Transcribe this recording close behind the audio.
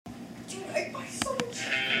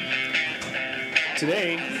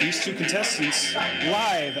Today, these two contestants,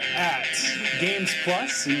 live at Games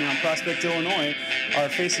Plus in Mount Prospect, Illinois, are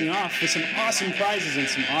facing off with some awesome prizes and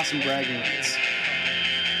some awesome bragging rights.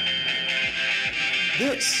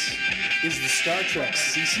 This is the Star Trek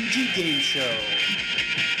CCG Game Show.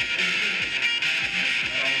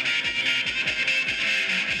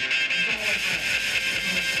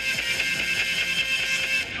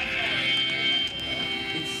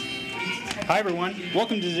 Hi everyone,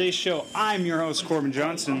 welcome to today's show. I'm your host, Corbin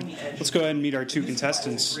Johnson. Let's go ahead and meet our two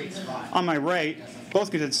contestants. On my right,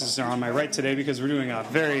 both contestants are on my right today because we're doing a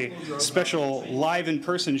very special live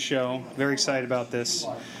in-person show. Very excited about this.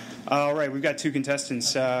 All right, we've got two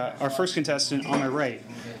contestants. Our first contestant on my right,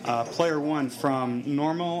 player one from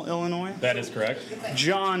Normal, Illinois. That is correct.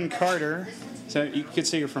 John Carter. So you could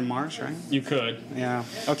say you're from Mars, right? You could. Yeah.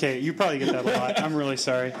 Okay, you probably get that a lot. I'm really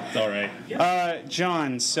sorry. It's all right.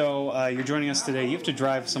 John, so you're joining us today. You have to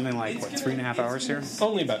drive something like, 3.5 hours here?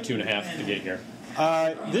 Only about 2.5 to get here.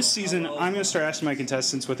 This season, I'm going to start asking my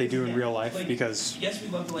contestants what they do in real life because I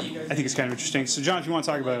think it's kind of interesting. So, John, if you want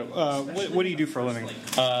to talk about it, what do you do for a living?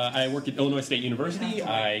 I work at Illinois State University.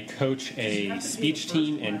 I coach a speech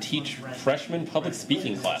team and teach freshman public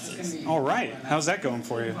speaking classes. All right. How's that going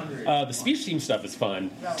for you? The speech team stuff is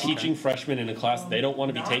fun. Teaching freshmen in a class they don't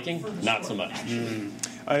want to be taking, not so much.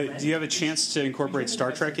 Do you have a chance to incorporate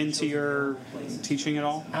Star Trek into your teaching at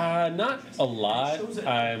all? Not a lot.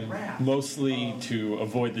 I'm mostly to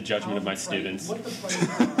avoid the judgment of my students.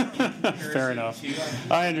 Fair enough.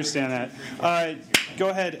 I understand that. Go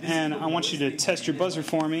ahead, and I want you to test your buzzer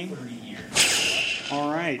for me. All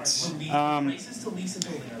right.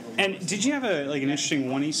 And did you have an interesting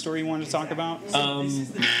one-e story you wanted to talk about? I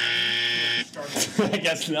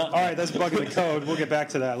guess not. All right, that's bugging the code. We'll get back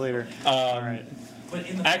to that later. All right.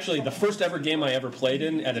 Actually, the first ever game I ever played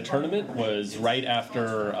in at a tournament was right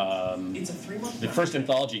after the first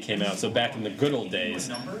anthology came out, so back in the good old days.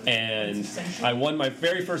 And I won my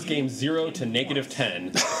very first game 0 to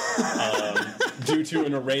 -10 due to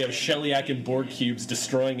an array of Shellyak and Borg cubes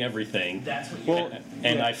destroying everything.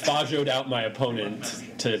 And I fajoed out my opponent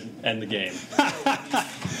to end the game.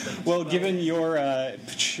 Well, given your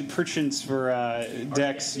penchant for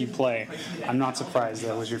decks you play, I'm not surprised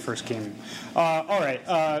that was your first game. All right,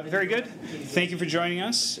 very good. Thank you for joining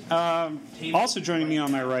us. Also joining me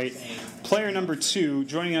on my right, player number 2,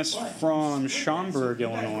 joining us from Schaumburg,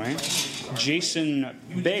 Illinois, Jason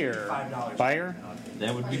Bayer. Bayer?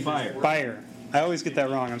 That would be Fire. Bayer. I always get that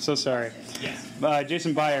wrong. I'm so sorry.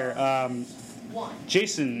 Jason Bayer.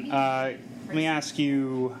 Jason, let me ask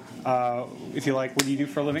you, if you like, what do you do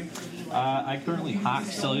for a living? I currently hawk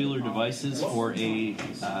cellular devices for a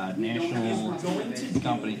national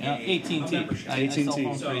company, AT&T. I sell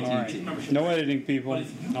phones for AT&T. Right. No editing, people.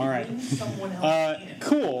 All right.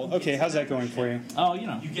 Cool. Okay, how's that going for you? Oh, you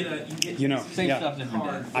know. Same stuff, different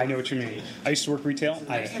day. I know what you mean. I used to work retail.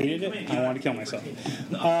 I hated it. I wanted to kill myself.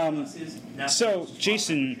 So,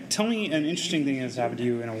 Jason, tell me an interesting thing that's happened to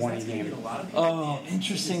you in a 1E game. Oh,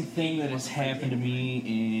 interesting thing that has happened to me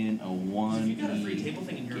in a 1E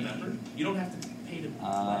game. You don't have to pay to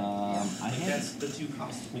I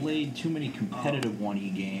haven't played too many competitive 1E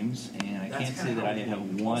games, and I can't say that I have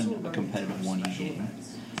won a competitive 1E game.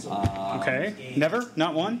 Okay. Never?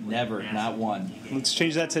 Not one? Never, not one. Let's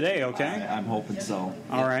change that today, okay? I'm hoping so.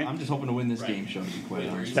 All right. I'm just hoping to win this game show, to be quite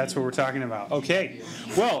honest. That's what we're talking about. Okay.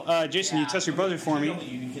 Well, Jason, you test your buzzer for me.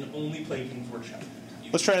 You can only play Games Workshop.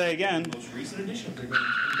 Let's try that again.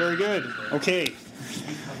 Very good. Okay.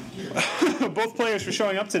 Both players for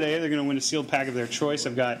showing up today. They're going to win a sealed pack of their choice.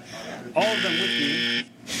 I've got all of them with me.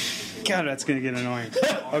 God, that's going to get annoying.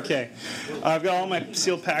 Okay. I've got all my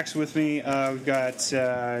sealed packs with me. We've got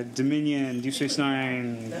Dominion, Deep Space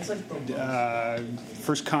Nine,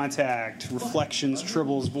 First Contact, Reflections,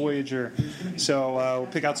 Tribbles, Voyager. So we'll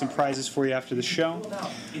pick out some prizes for you after the show.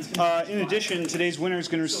 In addition, today's winner is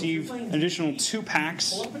going to receive an additional 2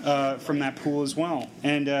 packs from that pool as well.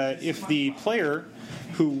 And if the player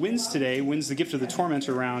who wins today wins the Gift of the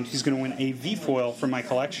Tormentor round, he's going to win a V-foil from my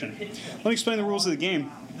collection. Let me explain the rules of the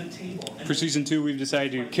game. For Season 2, we've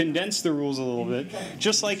decided to condense the rules a little bit.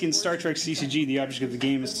 Just like in Star Trek CCG, the object of the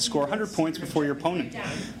game is to score 100 points before your opponent.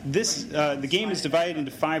 The game is divided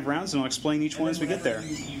into 5 rounds, and I'll explain each one as we get there.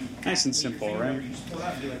 Nice and simple, right?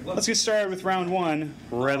 Let's get started with round 1,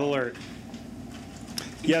 Red Alert.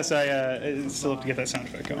 Yes, I still have to get that sound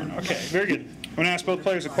effect going. Okay, very good. I'm going to ask both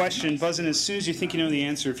players a question. Buzz in as soon as you think you know the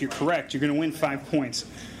answer. If you're correct, you're going to win 5 points.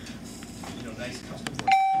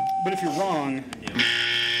 But if you're wrong,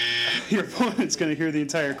 Your opponent's going to hear the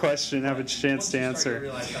entire question and have a chance to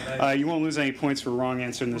answer. You won't lose any points for wrong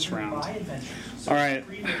answer in this round. All right,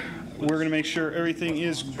 we're going to make sure everything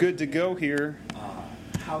is good to go here.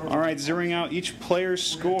 All right, zeroing out each player's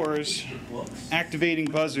scores, activating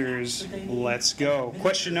buzzers. Let's go.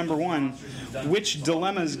 Question number 1. Which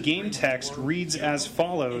dilemma's game text reads as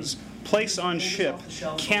follows? Place on ship,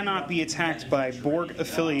 cannot be attacked by Borg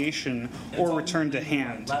affiliation or returned to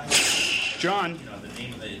hand. John.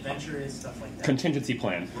 Contingency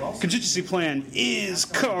plan. Contingency plan is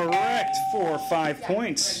correct for 5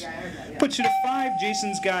 points. Puts you to 5.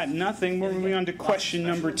 Jason's got nothing. We're moving on to question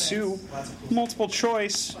number 2. Multiple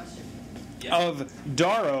choice of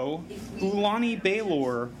Darrow, Ulani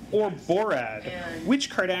Baylor, or Borad. Which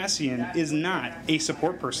Cardassian is not a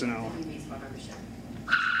support personnel?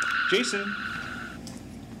 Jason.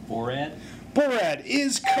 Borad. Borad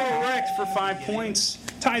is correct for 5 points.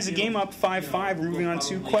 Ties the game up 5-5. We're moving on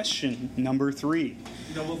to question number 3.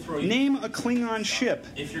 Name a Klingon ship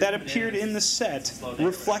that appeared in the set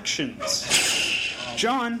Reflections.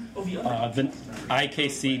 John. The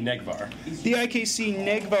IKC Negvar. The IKC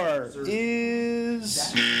Negvar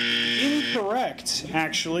is incorrect,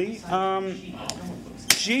 actually.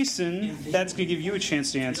 Jason, that's going to give you a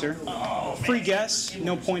chance to answer. Free guess,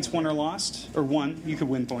 no points won or lost. Or won, you could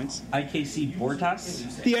win points. IKC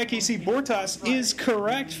Bortas. The IKC Bortas is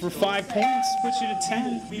correct for 5 points, puts you to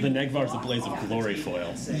 10. The Negvar's a blaze of glory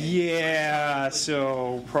foil. Yeah,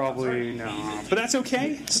 so probably no. But that's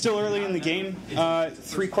okay. Still early in the game.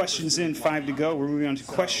 3 questions in, 5 to go. We're moving on to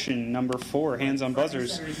question number 4, hands on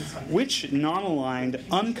buzzers. Which non-aligned,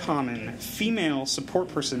 uncommon, female support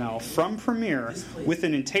personnel from Premiere with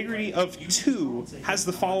an integrity of 2 has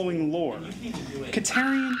the following lore?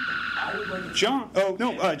 Katarian,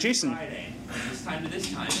 Jason.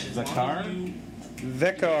 Zakar.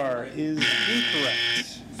 Vekar is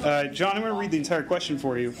incorrect. John, I'm going to read the entire question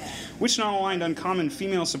for you. Which non-aligned uncommon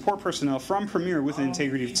female support personnel from Premiere with an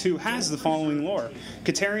integrity of 2 has the following lore?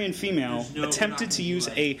 Katarian female attempted to use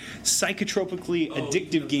a psychotropically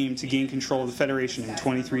addictive game to gain control of the Federation in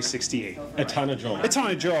 2368. Etana Jol.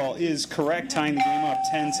 Etana Jol is correct, tying the game up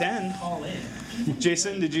 10-10.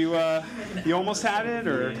 Jason, did you almost had it,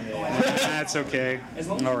 or that's okay?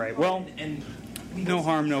 All right. Well, no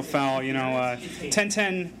harm, no foul.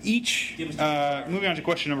 10-10 each. Moving on to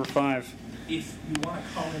question number 5.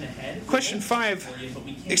 Question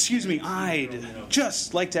 5. Excuse me, I'd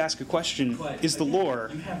just like to ask a question. Is the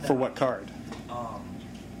lore for what card?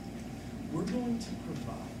 We're going to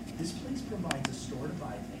provide. This place provides a store to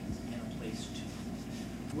buy things and a place to.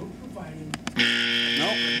 We're providing.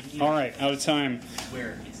 Nope. All right, out of time.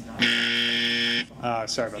 Where it's not.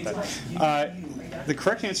 Sorry about that. The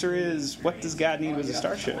correct answer is, what does God need with a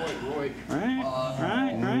starship? Right.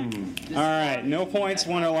 All right, no points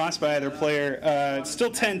won or lost by either player. It's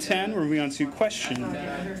still 10-10. We're moving on to question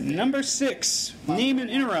number 6. Name and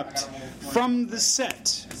interrupt from the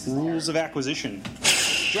set. Rules of acquisition.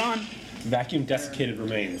 John. Vacuum desiccated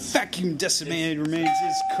remains. Vacuum decimated remains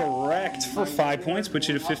is correct for 5 points, puts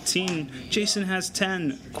you to 15. Jason has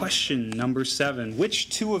 10. Question number 7.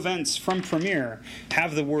 Which 2 events from Premiere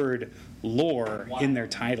have the word lore in their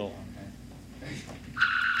title?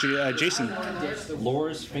 Jason.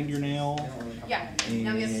 Lore's fingernail. Yeah.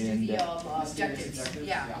 Now we have to do the objectives.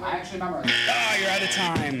 Yeah. I actually remember. You're out of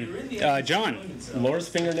time. John. Lore's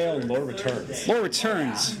fingernail and Lore returns. Lore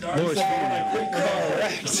returns. Lore's fingernail.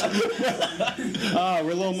 Correct.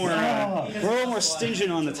 We're a little more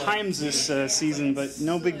stingent on the times this season, but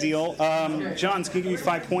no big deal. John's going to give you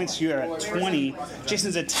 5 points. You're at 20.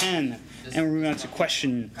 Jason's at 10. And we're moving on to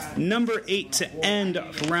question number 8 to end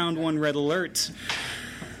round 1 Red Alert.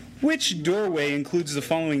 Which doorway includes the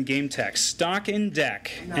following game text? Stock in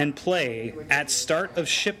deck and play at start of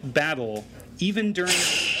ship battle, even during...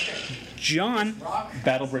 John.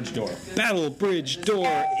 Battle bridge door. Battle bridge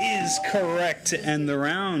door is correct to end the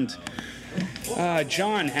round.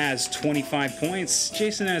 John has 25 points.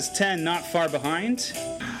 Jason has 10, not far behind.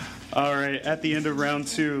 All right, at the end of round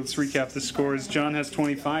 2, let's recap the scores. John has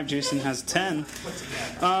 25, Jason has 10.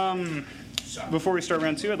 Before we start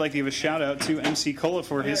round 2, I'd like to give a shout out to MC Cola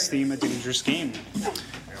for his theme, A Dangerous Game.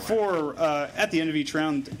 At the end of each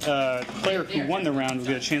round, the player who won the round will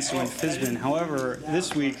get a chance to win Fizbin. However,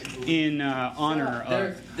 this week, in honor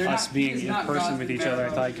of us being in person with each other, I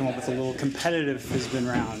thought I'd come up with a little competitive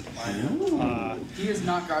Fizbin round. He is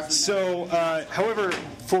not Garth. So, however,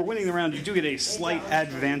 for winning the round, you do get a slight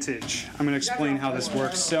advantage. I'm going to explain how this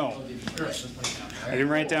works. So, I didn't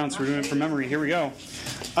write it down, so we're doing it from memory. Here we go.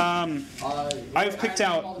 I've picked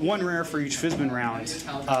out one rare for each Fizban round.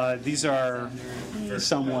 These are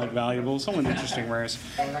somewhat valuable, somewhat interesting rares.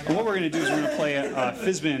 And what we're going to do is we're going to play a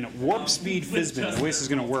Fizban, Warp Speed Fizban. The way this is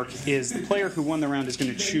going to work is the player who won the round is going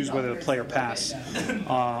to choose whether the player pass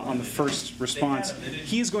on the first response.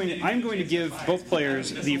 I'm going to give both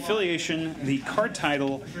players the affiliation, the card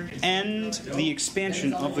title, and the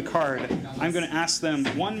expansion of the card. I'm going to ask them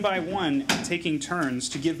one by one, taking turns,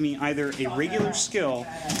 to give me either a regular skill,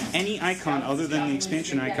 any icon other than the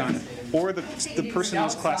expansion icon, or the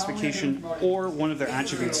personnel's classification, or one of their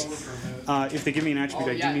attributes. If they give me an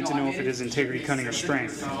attribute, I do need to know if it is integrity, cunning, or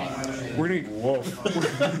strength.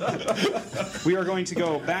 We are going to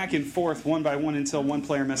go back and forth one by one until one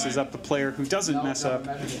player messes up. The player who doesn't mess up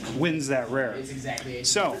wins that rare.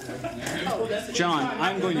 So, John,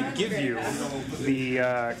 I'm going to give you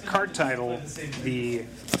the card title, the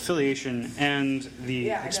affiliation, and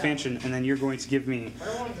the expansion, and then you're going to give me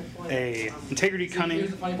a integrity,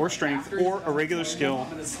 cunning, or strength, or a regular skill,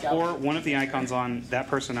 or one of the icons on that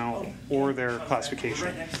personnel or their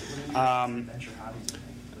classification.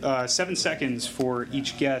 7 seconds for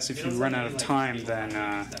each guess. If you run out of time, then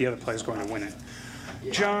the other player is going to win it.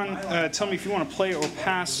 John, tell me if you want to play or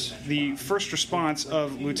pass the first response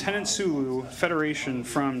of Lieutenant Sulu, Federation,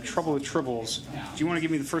 from Trouble with Tribbles. Do you want to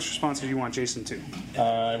give me the first response, or do you want Jason to?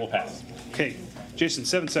 I will pass. Okay, Jason,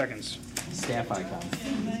 7 seconds. Staff icon.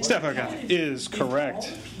 Staff icon is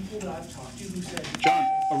correct. John.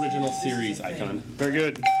 Original series icon. Very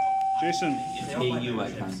good. Jason. AU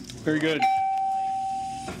icon. Very good.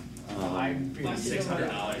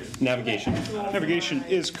 Navigation. Navigation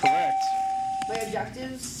is correct. My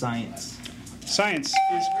objectives? Science. Science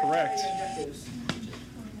is correct.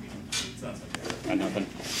 Got nothing.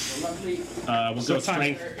 We'll So go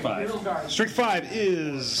time. strength 5. Strength 5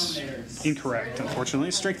 is incorrect,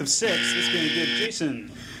 unfortunately. Strength of 6 is going to give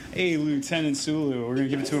Jason a Lieutenant Sulu. We're going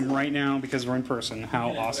to give it to him right now because we're in person.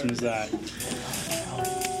 How awesome is that?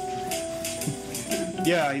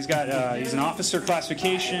 Yeah, he's got he's an officer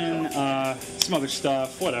classification, some other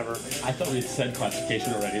stuff, whatever. I thought we had said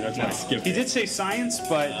classification already. That's why I skipped He it. did say science,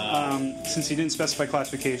 but since he didn't specify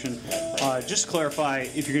classification, just to clarify,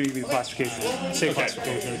 if you're going to give me the classification, say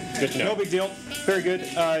classification. Good to know. No big deal. Very good.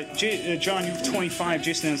 John, you have 25.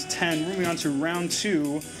 Jason has 10. Moving on to round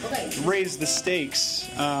 2. Raise the stakes.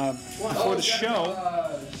 Before the show,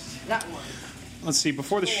 let's see.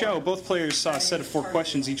 Before the show, both players saw a set of 4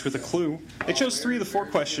 questions, each with a clue. They chose 3 of the 4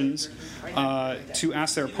 questions to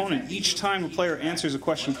ask their opponent. Each time a player answers a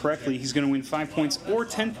question correctly, he's going to win 5 points or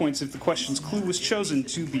 10 points if the question's clue was chosen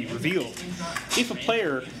to be revealed. If a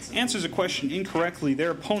player answers a question incorrectly, their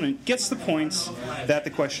opponent gets the points that the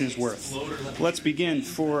question is worth. Let's begin.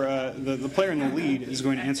 For the player in the lead is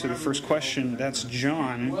going to answer the first question. That's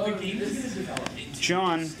John.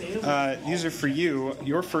 John, these are for you.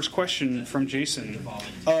 Your first question from Jason.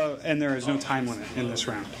 And there is no time limit in this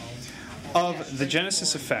round. Of the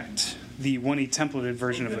Genesis effect, the 1E templated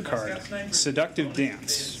version of the card, Seductive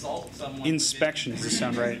Dance, Inspection. Does this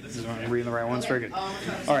sound right? Am I reading the right ones? Very good. All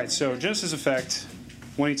right, so Genesis effect,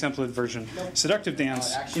 1E templated version, Seductive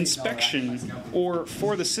Dance, Inspection, or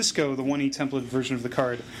for the Cisco, the 1E templated version of the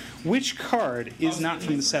card. Which card is not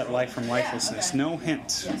from the set Life from Lifelessness? No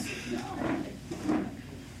hint.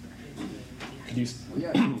 Could you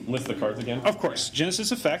list the cards again? Of course,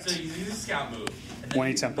 Genesis effect, So you use a scout move.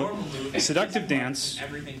 1E template, Seductive Dance,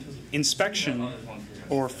 Inspection,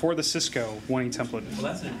 or for the Cisco, 1E template. Well,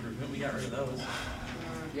 that's an improvement. We got rid of those.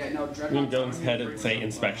 Yeah, no, I'm going to go Dreadnought. ahead and say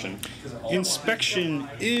inspection. Inspection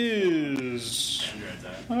is.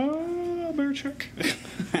 Bear check.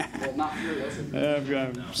 Well, not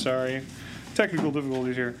Furiosa. I'm sorry. Technical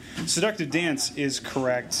difficulties here. Seductive Dance is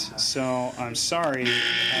correct, so I'm sorry.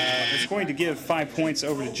 It's going to give 5 points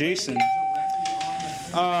over to Jason.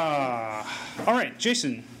 All right,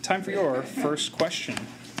 Jason, time for your first question.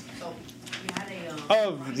 So, we had a,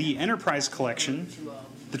 Of the Enterprise Collection,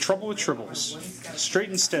 The Trouble with Tribbles, Straight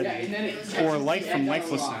and Steady, or Life from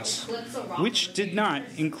Lifelessness, which did not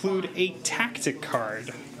include a tactic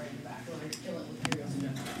card?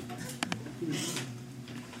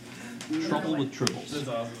 Trouble with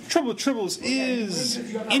Tribbles. Trouble with Tribbles is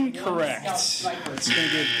incorrect. It's going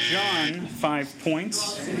to give John 5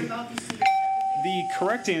 points. The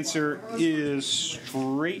correct answer is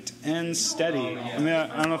Straight and Steady. I mean, I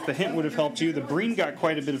don't know if the hint would have helped you. The Breen got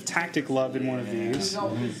quite a bit of tactic love in one of these,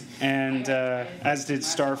 and as did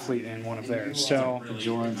Starfleet in one of theirs. So,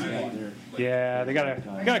 Jordan's got there. yeah, they got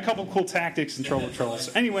a couple cool tactics in Trouble with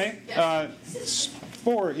Tribbles. Anyway,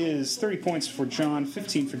 score is 30 points for John,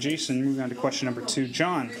 15 for Jason. Moving on to question number 2.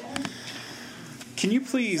 John, Can you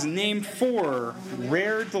please name 4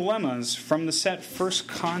 rare dilemmas from the set First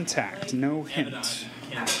Contact? No hint.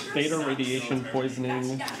 Beta radiation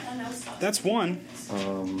poisoning. That's one.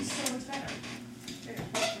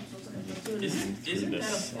 Isn't that a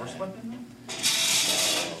force weapon?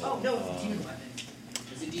 Oh, no, it's a demon weapon.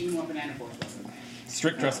 It's a demon weapon and a force weapon.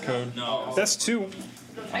 Strict dress code. No. That's 2. No,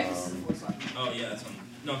 Typhus is a force weapon. Oh yeah, that's one.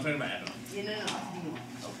 No, I'm talking about Abaddon. Yeah, no, it's a demon weapon.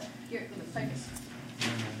 Okay. Here, look at Typhus.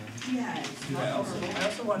 Yeah. Dude, I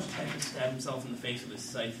also watched Typhus stab himself in the face with his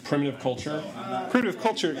scythe. Primitive culture. Primitive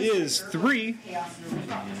culture is 3.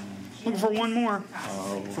 Looking for one more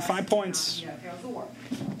for 5 points. Yeah, Pharaoh's War.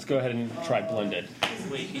 Let's go ahead and try blended.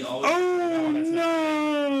 Wait, he always. Oh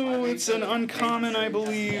no! It's an uncommon, I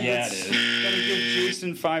believe. Yeah, it It's is. gonna give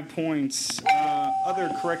Jason 5 points.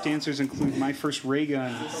 Other correct answers include My First Ray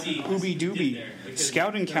Gun, Ooby Dooby,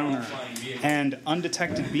 Scout Encounter, and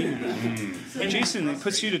Undetected Beam. Jason, it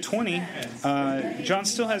puts you to 20. John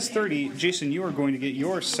still has 30. Jason, you are going to get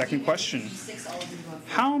your second question.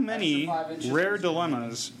 How many rare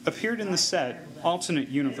dilemmas appeared in the set Alternate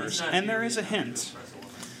Universe? And there is a hint.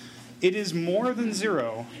 It is more than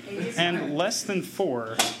 0 and less than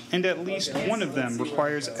 4, and at least one of them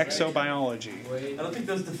requires exobiology. I don't think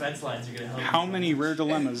those defense lines are gonna help. How many rare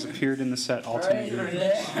dilemmas appeared in the set Alternate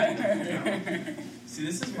Universe? See,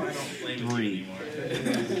 this is why I don't play with 3. you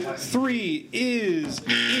anymore. 3 is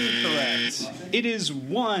incorrect. It is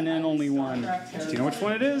 1 and only 1. Do you know which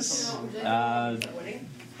one it is?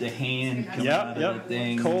 The hand coming out of the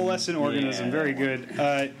thing. Coalescent organism. Yeah. Very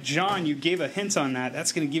good. John, you gave a hint on that.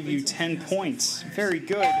 That's going to give you 10 points. Very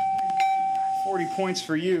good. 40 points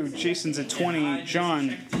for you. Jason's at 20.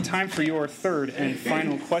 John, time for your third and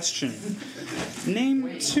final question.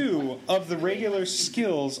 Name 2 of the regular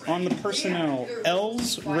skills on the personnel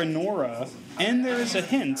Els Renora, and there is a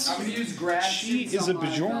hint. She is a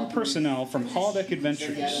Bajoran personnel from Holodeck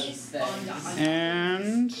Adventures.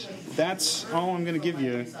 And that's all I'm going to give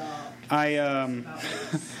you.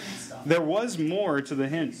 There was more to the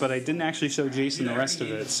hint, but I didn't actually show Jason the rest of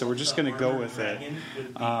it, so we're just going to go with it.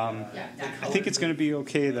 I think it's going to be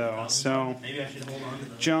okay, though. So, Maybe I should hold on to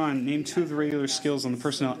them. John, name 2 of the regular skills on the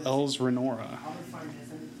personnel Els Renora.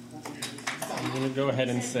 I'm going to go ahead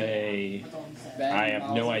and say I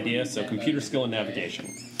have no idea, so computer skill and navigation.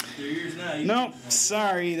 3 years now. You Nope,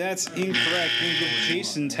 sorry, that's incorrect. I'm going to give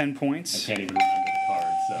Jason 10 I points. can't even remember the card,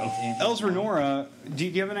 so. Els Renora, do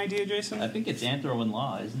you have an idea, Jason? I think it's Anthro and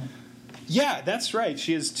Law, isn't it? Yeah, that's right.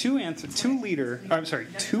 She has 2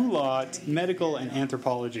 law, medical, and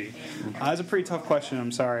anthropology. That's a pretty tough question.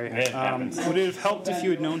 I'm sorry. It happens. Would it have helped if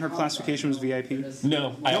you had known her classification was VIP?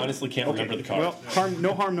 No, I honestly can't remember the card. Well,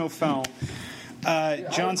 no harm, no foul.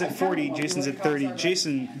 John's at 40. Jason's at 30.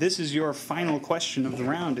 Jason, this is your final question of the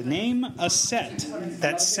round. Name a set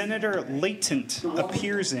that Senator Latent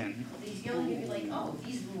appears in. He's going to give you like, oh,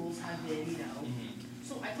 these rules have been, you know.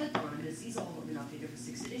 So I clicked on it, these all have been updated for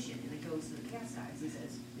 6th edition, and it goes to the cast guides and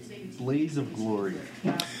says, this may be Blaze of Glory.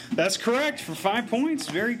 That's correct for 5 points.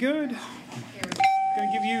 Very good.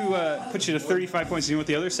 Gonna give you, put you to 35 points. Do you know what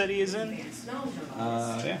the other set he is in?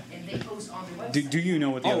 Yeah. And they post on their website. Do you know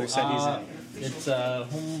what the other set he's in? It's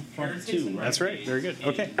Home Front 2, right? That's right. Very good.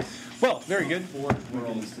 Okay. Well, very good.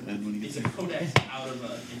 It's a codex out of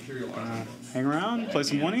an Imperial article. Hang around, play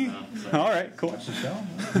some money. All right, cool.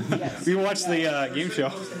 We can watch the game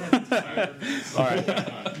show. All right.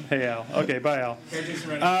 Hey, Al. Okay, bye, Al.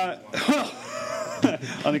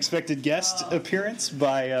 Unexpected guest appearance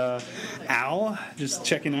by Al. Just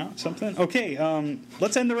checking out something. Okay,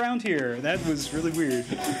 let's end the round here. That was really weird.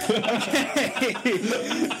 Okay.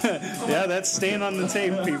 Yeah, that's staying on the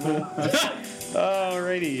tape, people.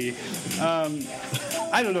 Alrighty.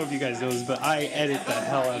 I don't know if you guys know this, but I edit the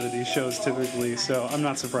hell out of these shows typically, so I'm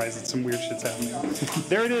not surprised that some weird shit's happening.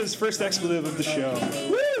 There it is, first expletive of the show.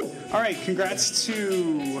 Woo! Alright, congrats to...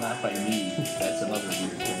 Not by me. That's another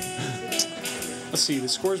weird thing. Let's see, the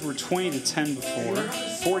scores were 20 to 10 before,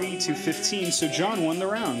 40 to 15, so John won the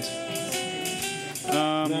round.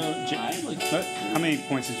 How many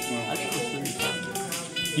points did you win?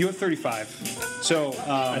 You have 35. So,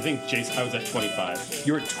 I think Jason, I was at 25.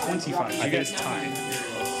 you're at 25. You guys tied.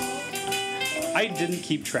 I didn't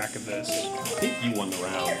keep track of this. I think you won the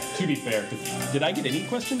round, to be fair. 'Cause did I get any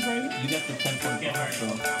questions right? You got the 10 point so.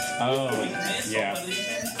 Oh, yeah.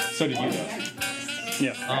 So did you, though.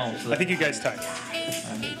 Yeah. Oh, so I think you guys tied.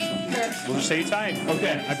 We'll just say you tied.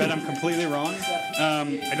 Okay. I bet I'm completely wrong.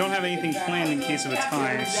 I don't have anything planned in case of a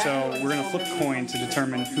tie, so we're going to flip a coin to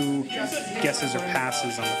determine who guesses or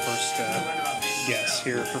passes on the guess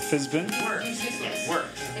here for Fizbin. Work.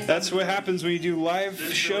 That's what happens when you do live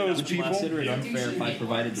shows, Would you people. consider it unfair if I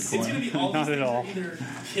provided the It's gonna coin? be all Not these at things all. that either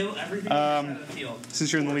kill everything on the field.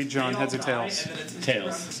 Since you're in the lead, John, heads or tails?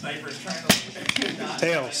 Tails.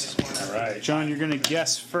 Tails. All right. John, you're going to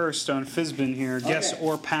guess first on Fizbin here. Guess Okay.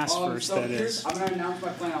 or pass first, So that here's- is. I'm gonna announce my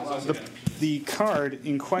plan out loud. The card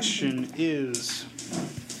in question is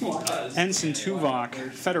Ensign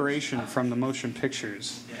Tuvok Federation from the Motion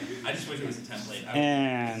Pictures. I just wish it was a template.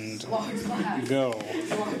 And Large blast. go.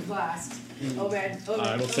 Large blast. Oh man. Oh man.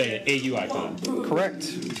 I will say an AU icon. Correct.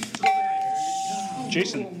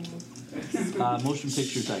 Jason, Motion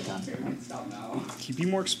pictures icon. Stop now. keep you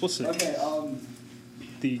more explicit. Okay,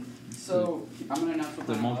 The so I'm gonna announce my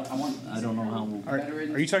The plan. mo- I want. I don't know how.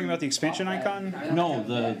 are you talking about the expansion icon? No,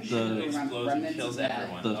 the Explodes and kills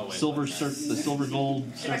everyone. the silver the silver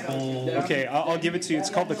gold circle. Okay, I'll give it to you. It's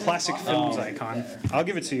called the Classic Films icon. I'll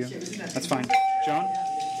give it to you. That's fine. John,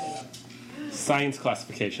 Science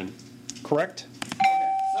classification. correct?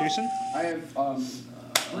 Jason? I have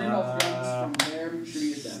 3 more friends from there who should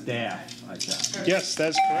be at them. Staff icon. Yes,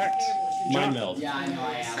 that's correct. Mind meld. Yeah, I know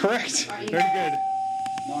I am. Correct. Very good.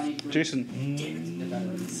 No need for Jason, the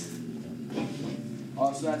veterans.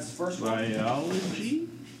 So that's first one. Biology.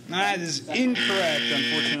 that is incorrect,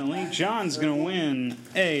 unfortunately. John's going to win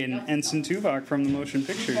an Ensign Tuvok from the Motion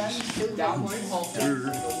Pictures. Down to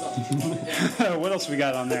What else we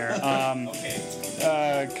got on there?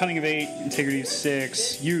 Cunning of 8, Integrity of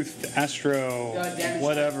 6, Youth, Astro,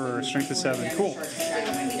 whatever, Strength of 7. Cool.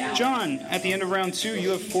 John, at the end of round 2, you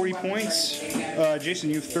have 40 points. Jason,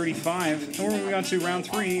 you have 35. And we're moving on to round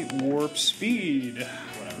 3, Warp Speed.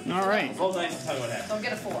 All right. Hold on, tell me what happened. Don't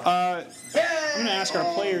get a 4. I'm going to ask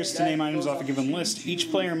our players to name items off a given list. Each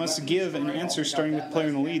player must give an answer starting with the player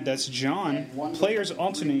in the lead. That's John. Players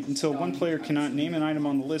alternate until one player cannot name an item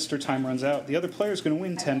on the list or time runs out. The other player is going to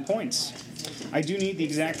win 10 points. I do need the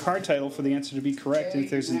exact card title for the answer to be correct. And if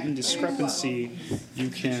there's an indiscrepancy, you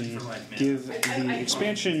can give the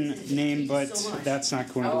expansion name, but that's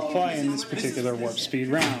not going to apply in this particular Warp Speed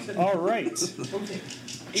round. All right.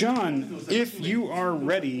 John, if you are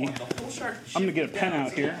ready, I'm going to get a pen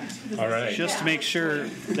out here All right. just to make sure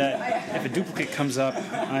that if a duplicate comes up,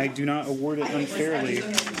 I do not award it unfairly.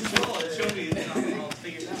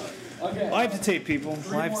 Live to tape, people.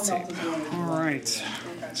 Live to tape. All right.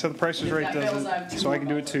 So the Price is Right does it, so I can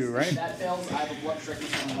do it too, right? That fails, I have a blood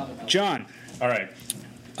strictness on another belt. John, All right.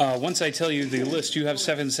 once I tell you the list, you have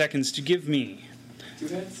 7 seconds to give me 2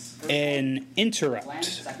 hits. an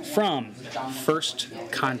interrupt from First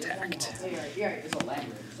Contact. There's a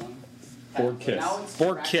language, son. Borg kiss. Now it's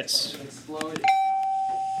Borg direct, kiss. it exploded.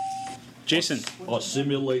 Jason, I'll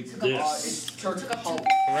simulate It's Turk Pulp.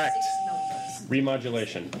 correct.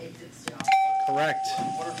 Remodulation. Correct.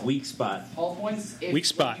 weak spot. Hull points. If, Weak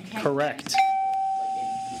spot. you can't Correct.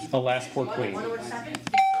 Alas, poor queen. Wonder what happened?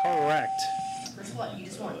 Correct. First blood. You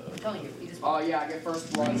just won. I'm telling you. You just won. Oh yeah, I get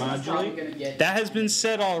first blood. So I'm Modulate? probably gonna get. That has been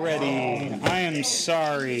said already. I am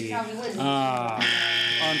sorry.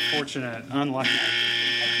 Unfortunate. Unlucky.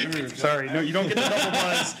 Sorry. No, you don't get the double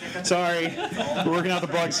buzz. Sorry. We're working out the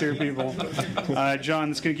bugs here, people. John,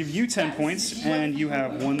 it's going to give you 10 points, and you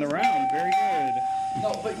have won the round. Very good.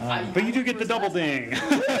 No, but But you do get the double ding.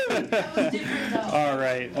 All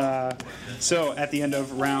right. So at the end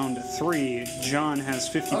of round 3, John has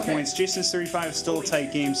 50 points. Jason's 35. Still a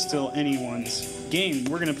tight game. Still anyone's game.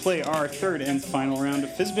 We're going to play our third and final round of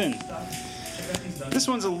Fizbin. This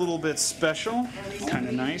one's a little bit special. Kind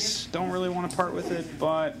of nice. Don't really want to part with it,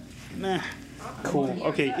 but meh. Cool.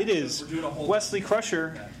 Okay, it is Wesley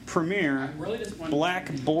Crusher Premier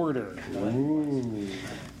Black Border.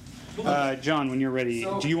 John, when you're ready,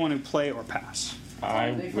 do you want to play or pass?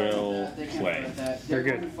 I will play. Very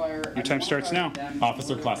good. Your time starts now.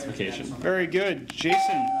 Officer classification. Very good.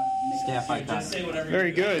 Jason, Staff icon.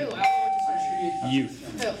 very good.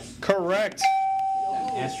 Youth. Correct.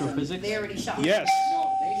 Astrophysics. They already shot. Yes.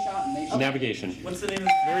 No, they shot and they shot. Navigation. What's the name of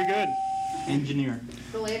Very good. Engineer.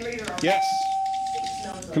 The Land Raider. Yes.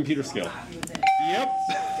 Computer skill. Yep.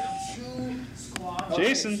 Two squads.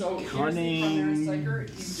 Jason. So here's the Cunning Thunder Psyker.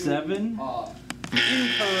 He's 7. doing,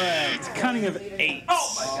 Incorrect. Cunning of 8.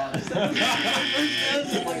 Oh my god.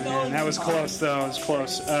 Man, that was close, though. It was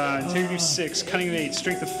close. Integrity 6, Cunning of 8,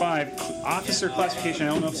 Strength of 5, Officer classification.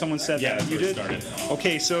 I don't know if someone said Yeah, that. that's You where it did? started.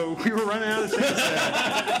 Okay, so we were running out of things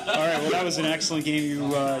there. All right, well, that was an excellent game. You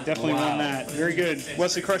definitely won that. Very good.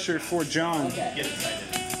 Wesley Crusher for John.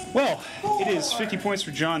 Well, It is 50 points for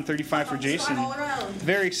John, 35 for Jason. All around.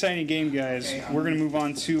 Very exciting game, guys. We're going to move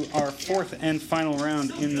on to our fourth and final round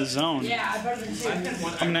in the zone. Yeah, I better than 2. I'm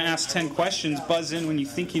going to ask 10 questions. Buzz in when you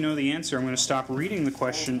think you know the answer. I'm going to stop reading the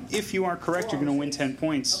question. If you are correct, you're going to win 10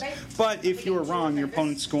 points. But if you are wrong, your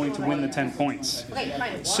opponent's going to win the 10 points. Okay,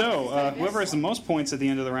 fine. So, whoever has the most points at the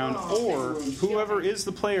end of the round, or whoever is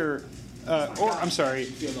the player,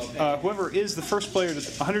 whoever is the first player to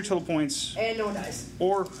 100 total points, And no one dies.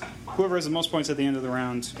 or whoever has the most points at the end of the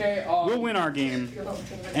round, will win our game,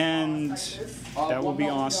 and that will be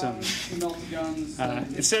awesome.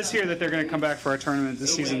 It says here that they're going to come back for our tournament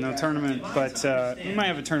this season. No tournament, but we might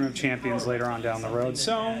have a tournament of champions later on down the road.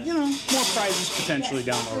 So, you know, more prizes potentially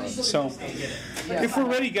down the road. So, if we're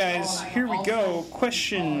ready, guys, here we go.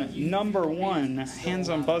 Question number 1, hands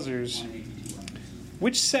on buzzers.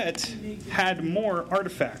 Which set had more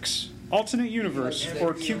artifacts? Alternate universe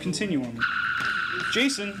or Q continuum?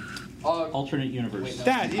 Jason? Alternate universe.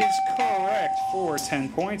 That is correct for 10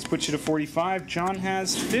 points. Puts you to 45. John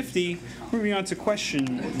has 50. Moving on to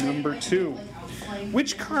question number 2.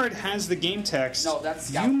 Which card has the game text,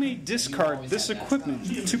 "You may discard this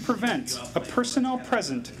equipment to prevent a personnel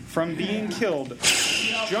present from being killed"?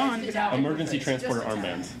 John? Emergency transporter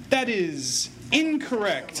armband. That is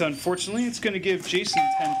incorrect. Unfortunately, it's going to give Jason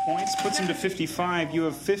 10 points. Puts him to 55. You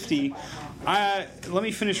have 50. Let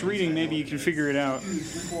me finish reading. Maybe you can figure it out.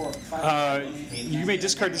 You may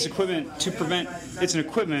discard this equipment to prevent. It's an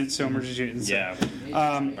equipment, so emergency. Yeah.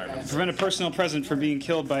 Prevent a personnel present from being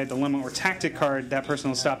killed by a dilemma or tactic card. That person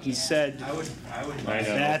will stop instead. I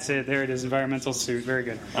know. That's it. There it is. Environmental suit. Very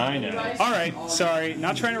good. I know. All right. Sorry.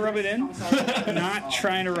 Not trying to rub it in. Not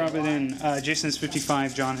trying to rub it in. Jason has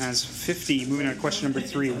 55. John has 50. Moving on to question number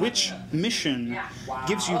 3. Which mission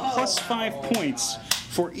gives you plus 5 points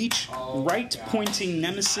for each right-pointing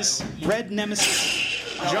nemesis, red nemesis?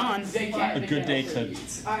 John? A good day to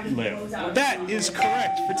live. That is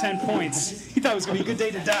correct for 10 points. He thought it was going to be a good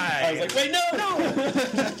day to die. I was like, wait,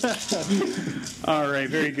 no! All right,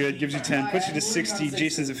 very good. Gives you 10. Puts you to 60.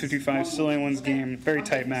 Jason's at 55. Still anyone's game. Very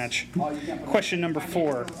tight match. Question number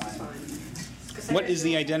 4. What is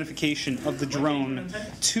the identification of the drone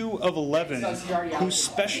 2 of 11, whose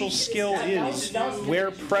special skill is, where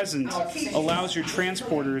present, allows your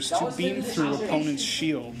transporters to beam through opponents'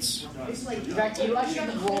 shields? It's like, you actually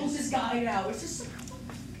close this guy out. It's just.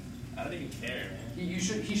 I don't even care, man. He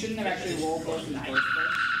shouldn't have actually rolled those in the first place.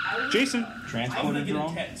 Jason? Transporter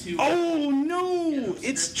drone. Oh no!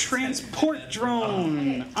 It's transport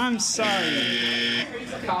drone. I'm sorry.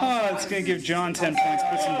 Oh, it's gonna give John 10 points.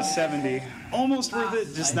 Puts him to 70. Almost worth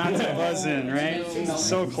it, just not to buzz in, right?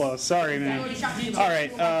 So close. Sorry, man. All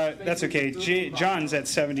right, that's okay. John's at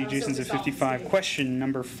 70. Jason's at 55. Question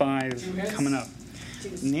number 5 coming up.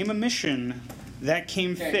 Name a mission that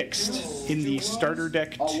came fixed in the starter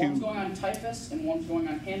deck 2. One's going on Typhus and one's going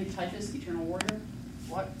on him, Typhus, Eternal Warrior.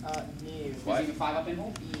 What? No. Using a 5-up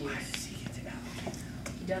in-hold.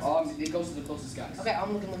 He does. It goes to the closest guys. Okay,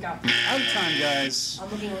 I'm looking look out. Out of time, guys.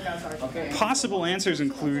 I'm looking look out, sorry. Okay. Possible answers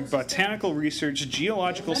include botanical research,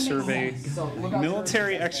 geological survey,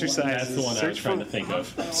 military exercises, That's the one I was trying to think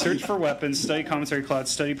of. search for weapons, study cometary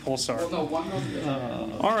clouds, study pulsar. No, one goes to the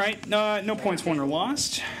All right, no points won or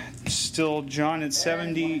lost. Still John at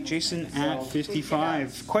 70, Jason at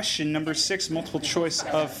 55. Question number 6, multiple choice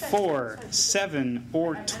of 4, 7,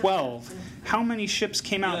 or 12. How many ships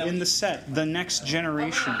came out in the set The Next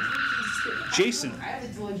Generation? Jason? I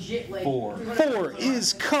have to legit, like. 4. 4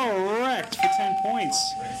 is correct for 10 points.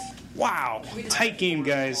 Wow. Tight game,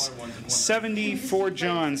 guys. 70 for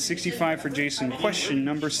John, 65 for Jason. Question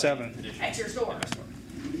number 7. At your store.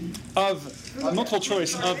 Of multiple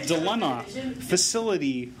choice of dilemma,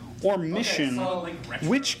 facility, or mission,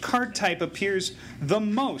 which card type appears the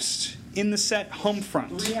most in the set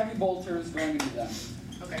Homefront? 3 heavy bolters going into them.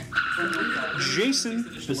 Okay. Jason?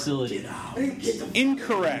 Facility.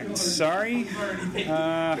 Incorrect. Sorry.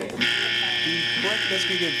 The correct, that's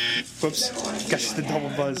gonna give. Whoops. Gosh, the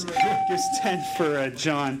double buzz. Gives 10 for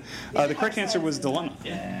John. The correct answer was dilemma.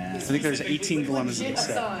 I think there's 18 dilemmas in the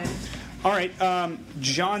set. All right,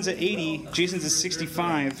 John's at 80, Jason's at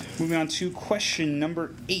 65. Moving on to question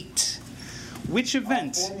number 8. Which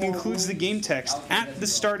event includes the game text at the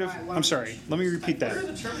start of... I'm sorry, let me repeat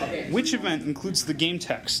that. Which event includes the game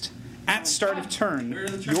text? At start of turn,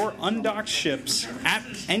 your undocked ships at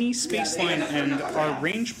any spaceline end are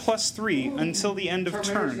range +3 until the end of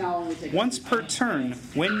turn. Once per turn,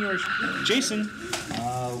 when your... Jason?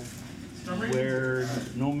 where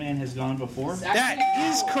no man has gone before. That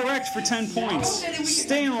is correct for 10 points.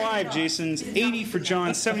 Staying alive, Jason's 80 for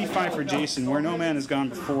John, 75 for Jason, where no man has gone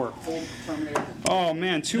before. Oh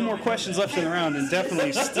man, 2 more questions left in the round, and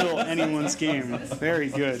definitely still anyone's game. Very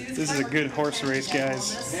good. This is a good horse race,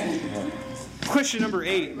 guys. Question number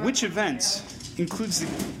 8. Which event includes the...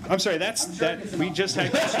 I'm sorry, that we just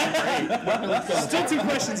had question number 8. Still 2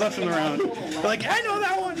 questions left in the round. We're like, I know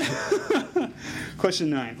that one. Question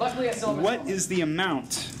 9. What is the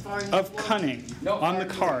amount of cunning on the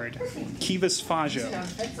card Kivas Fajo?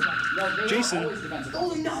 Jason,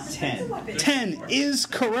 10 is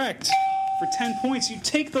correct. For 10 points, you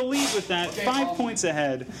take the lead with that. 5 points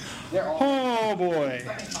ahead. Oh boy.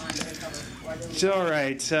 All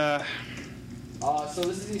right.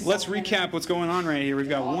 Let's recap what's going on right here. We've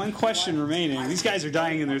got 1 question remaining. These guys are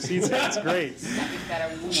dying in their seats. That's great.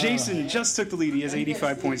 Jason just took the lead. He has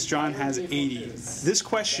 85 points. John has 80. This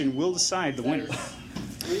question will decide the winner.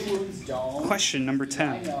 Question number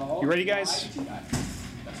 10. You ready, guys?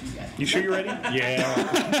 You sure you're ready?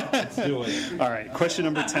 Yeah. Let's do it. All right. Question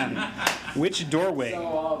number 10. Which doorway,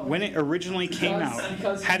 when it originally came out,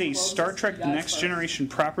 had a Star Trek The Next Generation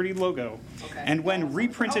property logo, and when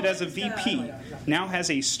reprinted as a VP, now has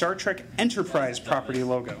a Star Trek Enterprise property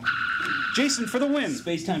logo? Jason, for the win.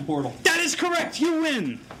 Space-time portal. That is correct. You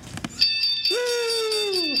win. Woo!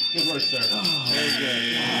 Good work, sir. Very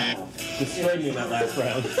good. Destroyed me in that last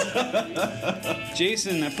round.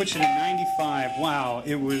 Jason, that puts you to 95. Wow,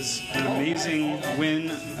 it was an amazing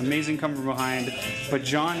win, amazing come from behind. But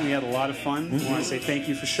John, we had a lot of fun. I want to say thank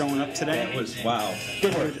you for showing up today. That was, wow.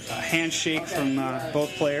 Good handshake from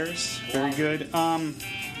both players. Very good.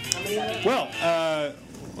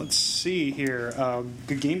 Let's see here.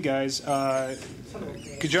 Good game, guys.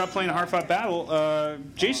 Good job playing a hard-fought battle.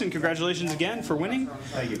 Jason, congratulations again for winning.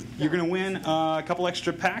 Thank you. You're going to win a couple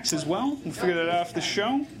extra packs as well. We'll figure that out after the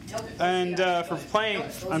show. And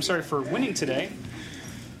for winning today,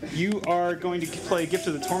 you are going to play Gift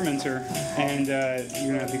of the Tormentor, and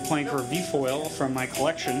you're going to be playing for a V-foil from my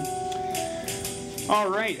collection. All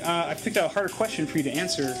right, I picked out a harder question for you to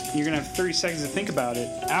answer. You're going to have 30 seconds to think about it.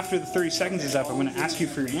 After the 30 seconds is up, I'm going to ask you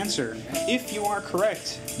for your answer. If you are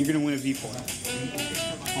correct, you're going to win a V-foil.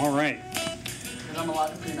 All right.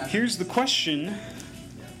 Here's the question.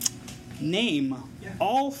 Name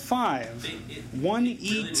all 5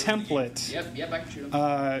 1E template.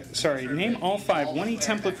 Name all 5 1E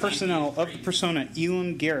template personnel of the persona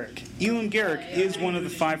Elam Garrick. Elam Garrick is one of the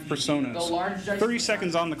 5 personas. 30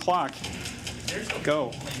 seconds on the clock.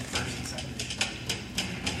 Go.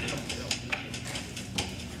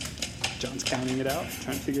 John's counting it out,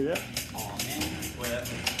 trying to figure it out. Oh man. Boy, that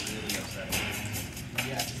was really upsetting.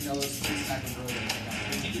 Yeah, you know those 3 seconds really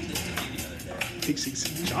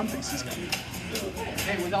John thinks he's got it.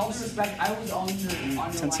 Hey, with all due respect, I was on your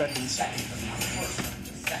 10 seconds.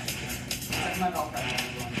 Second line off right.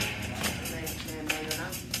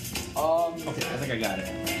 Okay, I think I got it.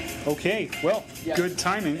 Okay, well, Yes. good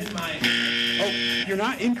timing. Oh, you're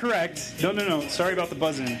not incorrect. No. Sorry about the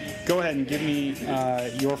buzzing. Go ahead and give me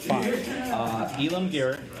your 5. Elam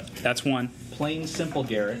Garrick, That's 1. Plain Simple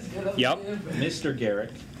Garrick, Yep. Mr.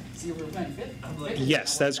 Garrick, See, we're playing fit.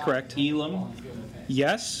 Yes, that's correct. Elam,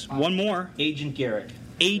 Yes. 1 more. Agent Garrick.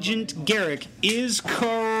 Agent Garrick is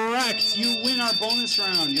correct. You win our bonus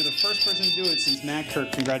round. You're the first person to do it since Matt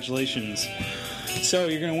Kirk. Congratulations. So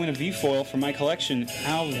you're going to win a V-foil from my collection.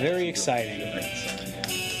 How very exciting.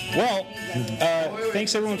 Well,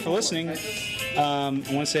 thanks everyone for listening. I want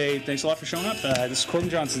to say thanks a lot for showing up. This is Corbin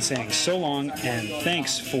Johnson saying so long and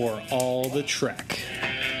thanks for all the Trek.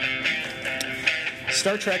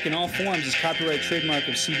 Star Trek in all forms is copyright trademark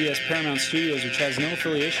of CBS Paramount Studios, which has no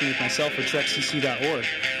affiliation with myself or TrekCC.org.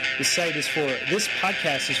 This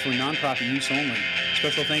podcast is for nonprofit use only.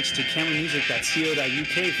 Special thanks to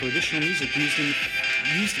cameramusic.co.uk for additional music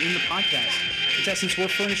used in the podcast. Contestants were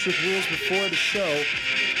furnished with rules before the show,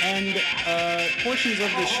 and portions of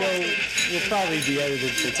the show will probably be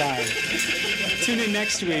edited for time. Tune in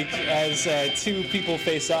next week as 2 people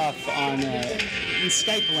face off on in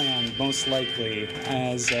Skype land, most likely,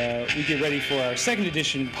 as we get ready for our 2nd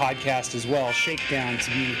edition podcast as well, Shakedown,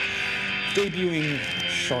 to be debuting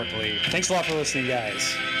shortly. Thanks a lot for listening,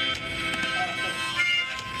 guys.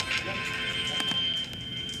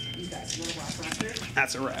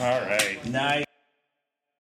 That's a wrap. All right. Nice.